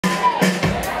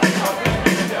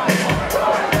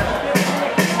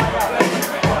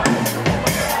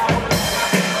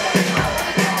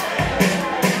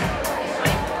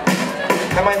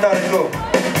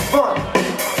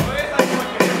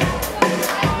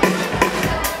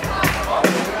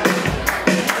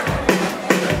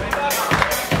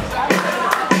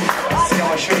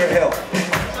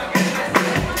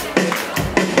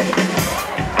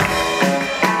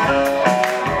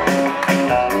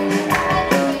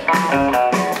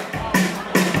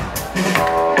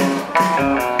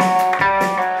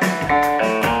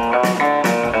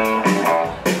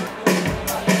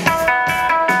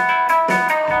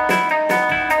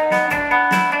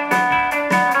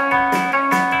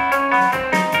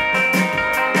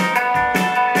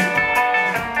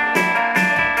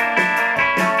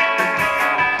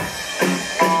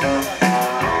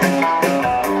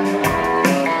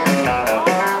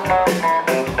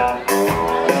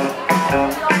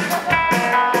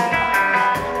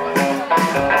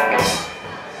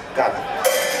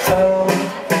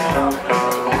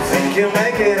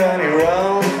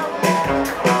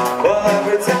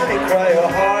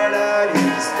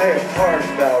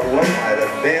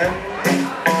been.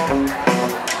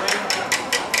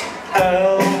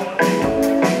 Oh,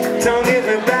 don't give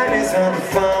me badness on the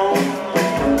phone,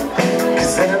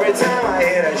 'cause every time I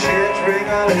hear that shit ring,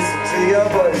 I listen to your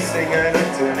voice sing and I'm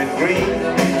turning green.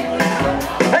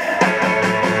 Hey!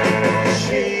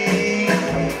 She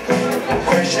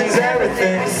questions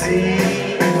everything you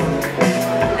see.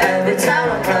 Every time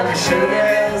I probably should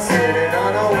have sitting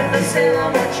on a windowsill,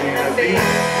 I'm watching her beat.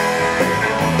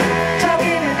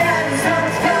 Talking to daddy's on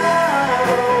the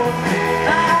phone,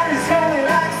 my heart is going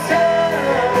like so.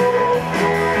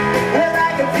 Well, I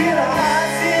can feel the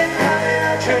heartbeat coming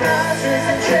out your nostrils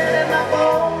and chilling my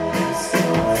bones.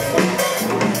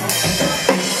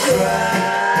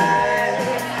 Cry,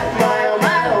 my oh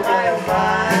my oh my oh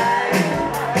my.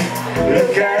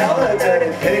 Look at all the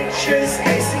dirty pictures,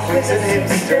 sequins and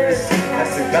hipsters.